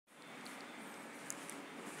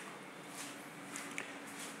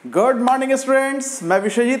Good morning students, मैं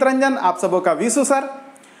विश्वजीत रंजन आप सबों का विशु सर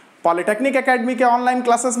पॉलिटेक्निक एकेडमी के ऑनलाइन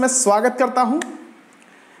क्लासेस में स्वागत करता हूं।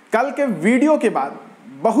 कल के वीडियो के बाद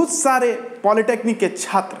बहुत सारे पॉलिटेक्निक के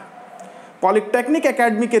छात्र पॉलिटेक्निक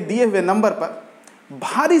एकेडमी के दिए हुए नंबर पर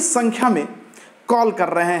भारी संख्या में कॉल कर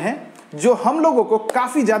रहे हैं, जो हम लोगों को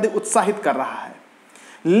काफ़ी ज़्यादा उत्साहित कर रहा है।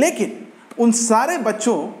 लेकिन उन सारे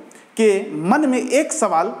बच्चों के मन में एक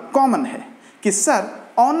सवाल कॉमन है कि सर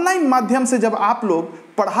ऑनलाइन माध्यम से जब आप लोग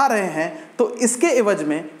पढ़ा रहे हैं तो इसके एवज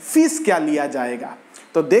में फीस क्या लिया जाएगा।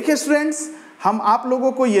 तो देखिए स्टूडेंट्स, हम आप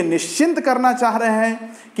लोगों को ये निश्चिंत करना चाह रहे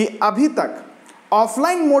हैं कि अभी तक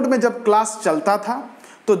ऑफलाइन मोड में जब क्लास चलता था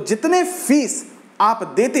तो जितने फीस आप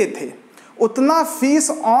देते थे उतना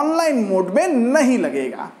फीस ऑनलाइन मोड में नहीं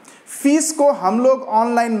लगेगा। फीस को हम लोग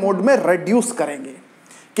ऑनलाइन मोड में रिड्यूस करेंगे।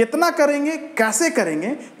 कितना करेंगे, कैसे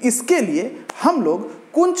करेंगे, इसके लिए हम लोग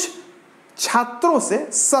कुछ छात्रों से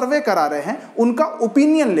सर्वे करा रहे हैं, उनका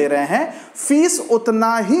ओपिनियन ले रहे हैं। फीस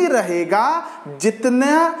उतना ही रहेगा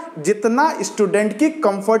जितना स्टूडेंट की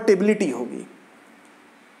कंफर्टेबिलिटी होगी।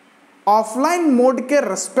 ऑफलाइन मोड के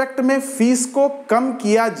रिस्पेक्ट में फीस को कम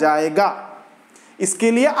किया जाएगा।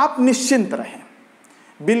 इसके लिए आप निश्चिंत रहें,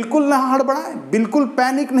 बिल्कुल ना हड़बड़ाएं, बिल्कुल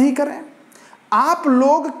पैनिक नहीं करें। आप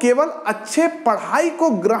लोग केवल अच्छे पढ़ाई को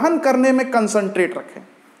ग्रहण करने में कंसंट्रेट रखें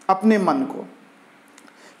अपने मन को।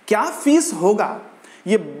 क्या फीस होगा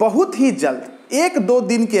ये बहुत ही जल्द 1-2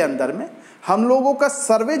 दिन के अंदर में हम लोगों का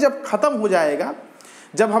सर्वे जब खत्म हो जाएगा,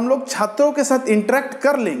 जब हम लोग छात्रों के साथ इंटरेक्ट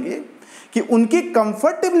कर लेंगे कि उनकी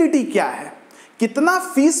कंफर्टेबिलिटी क्या है, कितना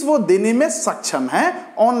फीस वो देने में सक्षम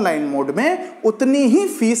है ऑनलाइन मोड में, उतनी ही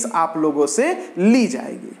फीस आप लोगों से ली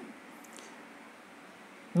जाएगी।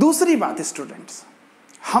 दूसरी बात स्टूडेंट्स,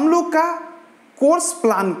 हम लोग का कोर्स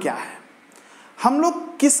प्लान क्या है, हम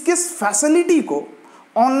लोग किस किस फैसिलिटी को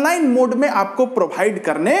ऑनलाइन मोड में आपको प्रोवाइड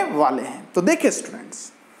करने वाले हैं। तो देखिए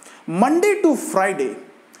स्टूडेंट्स, मंडे टू फ्राइडे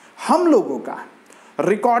हम लोगों का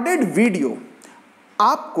रिकॉर्डेड वीडियो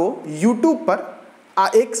आपको यूट्यूब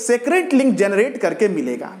पर एक सीक्रेट लिंक जनरेट करके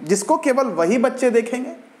मिलेगा, जिसको केवल वही बच्चे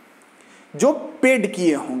देखेंगे जो पेड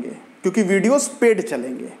किए होंगे, क्योंकि वीडियोस पेड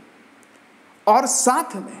चलेंगे। और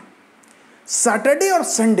साथ में सैटरडे और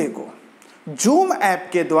संडे को जूम ऐप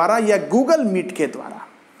के द्वारा या गूगल मीट के द्वारा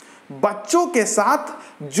बच्चों के साथ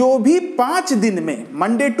जो भी 5 दिन में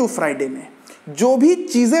मंडे टू फ्राइडे में जो भी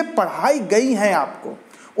चीज़ें पढ़ाई गई हैं आपको,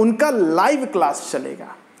 उनका लाइव क्लास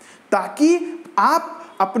चलेगा, ताकि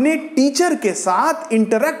आप अपने टीचर के साथ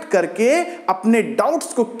इंटरेक्ट करके अपने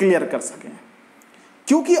डाउट्स को क्लियर कर सकें।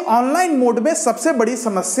 क्योंकि ऑनलाइन मोड में सबसे बड़ी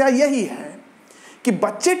समस्या यही है कि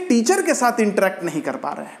बच्चे टीचर के साथ इंटरेक्ट नहीं कर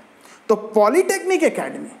पा रहे हैं। तो पॉलिटेक्निक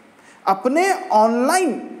एकेडमी अपने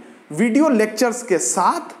ऑनलाइन वीडियो लेक्चर्स के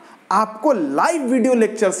साथ आपको लाइव वीडियो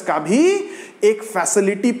लेक्चर्स का भी एक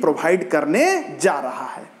फैसिलिटी प्रोवाइड करने जा रहा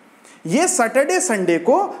है। यह सैटरडे संडे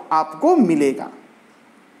को आपको मिलेगा।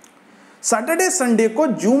 सैटरडे संडे को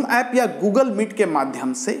जूम ऐप या गूगल मीट के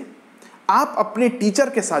माध्यम से आप अपने टीचर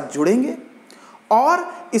के साथ जुड़ेंगे और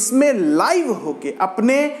इसमें लाइव होके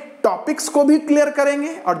अपने टॉपिक्स को भी क्लियर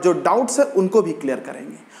करेंगे और जो डाउट्स है उनको भी क्लियर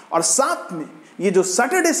करेंगे। और साथ में ये जो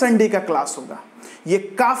सैटरडे संडे का क्लास होगा ये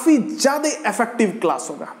काफ़ी ज़्यादा इफेक्टिव क्लास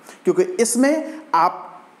होगा, क्योंकि इसमें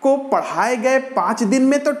आपको पढ़ाए गए 5 दिन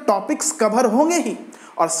में तो टॉपिक्स कवर होंगे ही,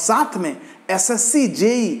 और साथ में एसएससी,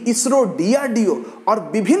 जेई, इसरो, डीआरडीओ और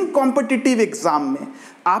विभिन्न कॉम्पिटिटिव एग्जाम में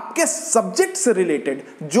आपके सब्जेक्ट से रिलेटेड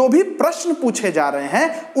जो भी प्रश्न पूछे जा रहे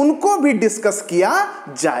हैं उनको भी डिस्कस किया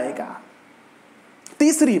जाएगा।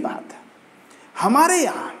 तीसरी बात, हमारे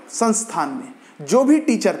यहाँ संस्थान में जो भी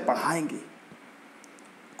टीचर पढ़ाएंगे,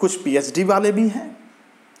 कुछ पीएचडी वाले भी हैं,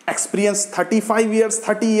 experience 35 years,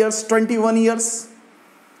 30 years, 21 years,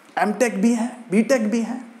 MTech भी हैं, बीटेक भी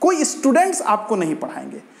हैं। कोई स्टूडेंट्स आपको नहीं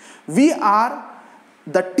पढ़ाएंगे। We are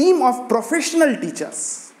the team of professional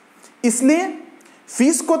teachers. इसलिए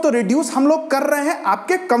फीस को तो रिड्यूस हम लोग कर रहे हैं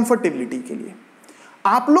आपके कंफर्टेबिलिटी के लिए।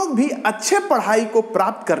 आप लोग भी अच्छे पढ़ाई को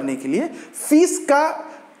प्राप्त करने के लिए फीस का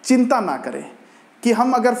चिंता ना करें कि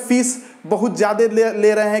हम अगर फीस बहुत ज़्यादा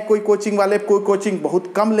ले रहे हैं, कोई कोचिंग वाले कोई कोचिंग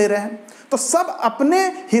बहुत कम ले रहे हैं, तो सब अपने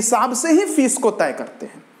हिसाब से ही फीस को तय करते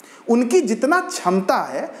हैं। उनकी जितना क्षमता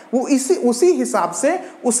है वो उसी हिसाब से,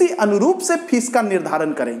 उसी अनुरूप से फीस का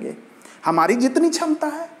निर्धारण करेंगे। हमारी जितनी क्षमता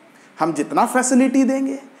है, हम जितना फैसिलिटी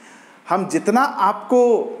देंगे, हम जितना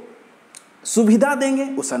आपको सुविधा देंगे,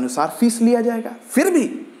 उस अनुसार फीस लिया जाएगा। फिर भी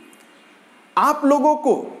आप लोगों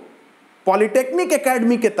को पॉलिटेक्निक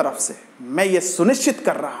एकेडमी के तरफ से मैं ये सुनिश्चित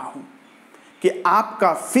कर रहा हूं कि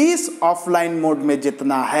आपका फीस ऑफलाइन मोड में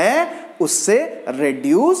जितना है उससे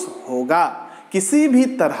रिड्यूस होगा। किसी भी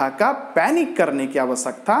तरह का पैनिक करने की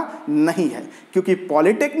आवश्यकता नहीं है, क्योंकि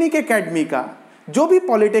पॉलिटेक्निक एकेडमी का जो भी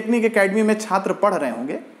पॉलिटेक्निक एकेडमी में छात्र पढ़ रहे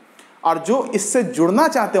होंगे और जो इससे जुड़ना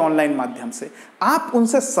चाहते हैं ऑनलाइन माध्यम से, आप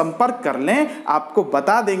उनसे संपर्क कर लें। आपको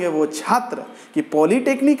बता देंगे वो छात्र कि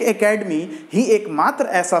पॉलिटेक्निक एकेडमी ही एकमात्र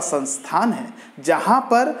ऐसा संस्थान है जहां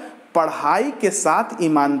पर पढ़ाई के साथ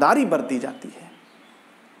ईमानदारी बरती जाती है।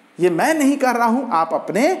 ये मैं नहीं कर रहा हूं, आप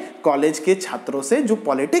अपने कॉलेज के छात्रों से जो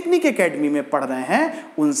पॉलिटेक्निक एकेडमी में पढ़ रहे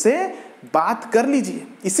हैं उनसे बात कर लीजिए।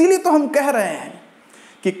 इसीलिए तो हम कह रहे हैं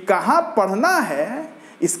कि कहाँ पढ़ना है,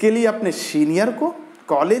 इसके लिए अपने सीनियर को,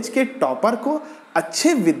 कॉलेज के टॉपर को,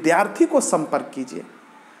 अच्छे विद्यार्थी को संपर्क कीजिए।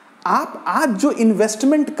 आप आज जो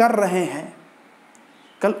इन्वेस्टमेंट कर रहे हैं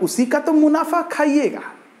कल उसी का तो मुनाफा खाइएगा।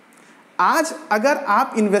 आज अगर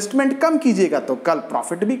आप इन्वेस्टमेंट कम कीजिएगा तो कल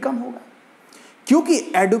प्रॉफिट भी कम होगा, क्योंकि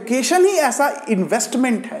एडुकेशन ही ऐसा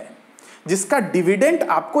इन्वेस्टमेंट है जिसका डिविडेंड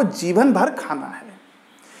आपको जीवन भर खाना है।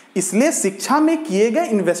 इसलिए शिक्षा में किए गए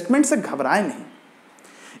इन्वेस्टमेंट से घबराएं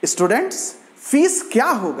नहीं। स्टूडेंट्स, फीस क्या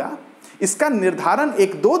होगा इसका निर्धारण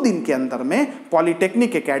 1-2 दिन के अंदर में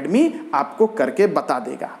पॉलिटेक्निक एकेडमी आपको करके बता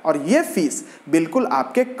देगा, और ये फीस बिल्कुल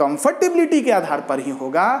आपके कंफर्टेबिलिटी के आधार पर ही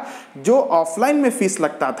होगा। जो ऑफलाइन में फीस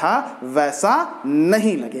लगता था वैसा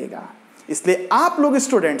नहीं लगेगा। इसलिए आप लोग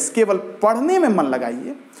स्टूडेंट्स केवल पढ़ने में मन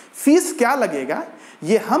लगाइए। फीस क्या लगेगा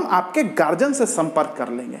ये हम आपके गार्जियन से संपर्क कर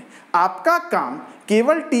लेंगे। आपका काम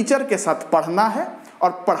केवल टीचर के साथ पढ़ना है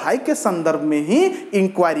और पढ़ाई के संदर्भ में ही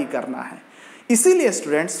इंक्वायरी करना है। इसीलिए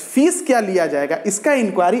स्टूडेंट्स, फीस क्या लिया जाएगा इसका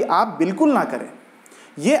इंक्वायरी आप बिल्कुल ना करें।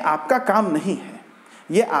 ये आपका काम नहीं है,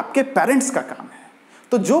 ये आपके पेरेंट्स का काम है।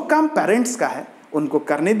 तो जो काम पेरेंट्स का है उनको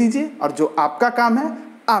करने दीजिए और जो आपका काम है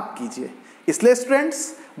आप कीजिए। इसलिए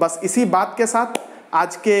स्टूडेंट्स, बस इसी बात के साथ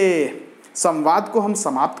आज के संवाद को हम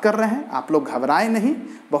समाप्त कर रहे हैं। आप लोग घबराएं नहीं।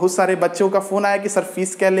 बहुत सारे बच्चों का फ़ोन आया कि सर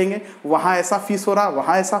फीस क्या लेंगे, वहाँ ऐसा फीस हो रहा,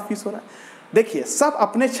 वहाँ ऐसा फीस हो रहा। देखिए, सब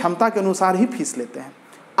अपने क्षमता के अनुसार ही फीस लेते हैं।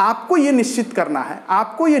 आपको ये निश्चित करना है,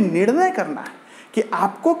 आपको ये निर्णय करना है कि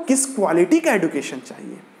आपको किस क्वालिटी का एजुकेशन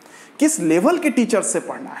चाहिए, किस लेवल के टीचर से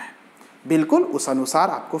पढ़ना है। बिल्कुल उस अनुसार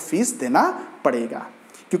आपको फीस देना पड़ेगा,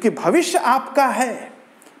 क्योंकि भविष्य आपका है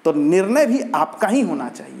तो निर्णय भी आपका ही होना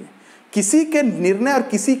चाहिए। किसी के निर्णय और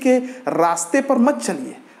किसी के रास्ते पर मत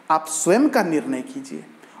चलिए, आप स्वयं का निर्णय कीजिए।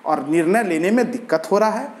 और निर्णय लेने में दिक्कत हो रहा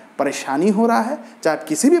है, परेशानी हो रहा है, चाहे आप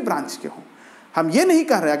किसी भी ब्रांच के हों। हम ये नहीं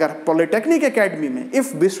कह रहे, अगर पॉलिटेक्निक एकेडमी में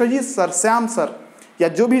if Vishwajeet sir, Shyam sir या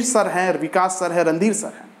जो भी सर हैं, विकास सर है, रणधीर सर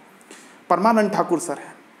हैं, परमानंद ठाकुर सर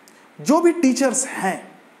हैं, जो भी टीचर्स हैं,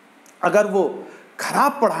 अगर वो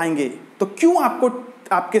खराब पढ़ाएंगे तो क्यों आपको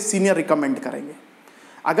आपके सीनियर रिकमेंड करेंगे।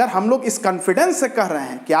 अगर हम लोग इस कॉन्फिडेंस से कह रहे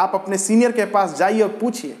हैं कि आप अपने सीनियर के पास जाइए और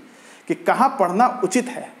पूछिए कि कहाँ पढ़ना उचित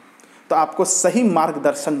है, तो आपको सही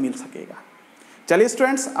मार्गदर्शन मिल सकेगा। चलिए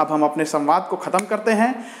स्टूडेंट्स, अब हम अपने संवाद को ख़त्म करते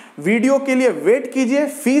हैं। वीडियो के लिए वेट कीजिए।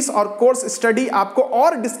 फीस और कोर्स स्टडी आपको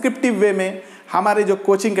और डिस्क्रिप्टिव वे में हमारे जो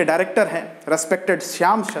कोचिंग के डायरेक्टर हैं रेस्पेक्टेड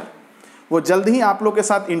श्याम सर, वो जल्द ही आप लोग के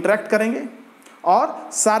साथ इंटरेक्ट करेंगे और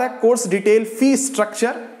सारा कोर्स डिटेल, फी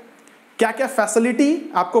स्ट्रक्चर, क्या क्या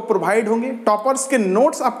फैसिलिटी आपको प्रोवाइड होंगे, टॉपर्स के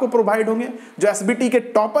नोट्स आपको प्रोवाइड होंगे, जो एसबीटी के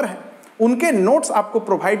टॉपर हैं उनके नोट्स आपको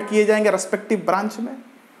प्रोवाइड किए जाएंगे रेस्पेक्टिव ब्रांच में।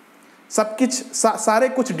 सब कुछ सारे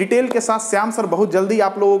कुछ डिटेल के साथ श्याम सर बहुत जल्दी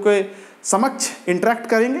आप लोगों के समक्ष इंटरेक्ट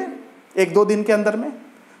करेंगे। 1-2 दिन के अंदर में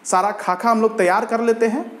सारा खाका हम लोग तैयार कर लेते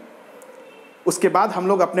हैं। उसके बाद हम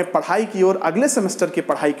लोग अपने पढ़ाई की ओर, अगले सेमेस्टर की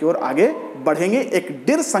पढ़ाई की ओर आगे बढ़ेंगे एक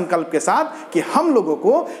दृढ़ संकल्प के साथ कि हम लोगों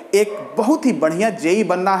को एक बहुत ही बढ़िया जेई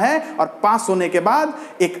बनना है और पास होने के बाद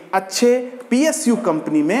एक अच्छे पीएसयू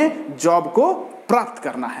कंपनी में जॉब को प्राप्त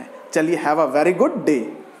करना है। चलिए, have a very good day.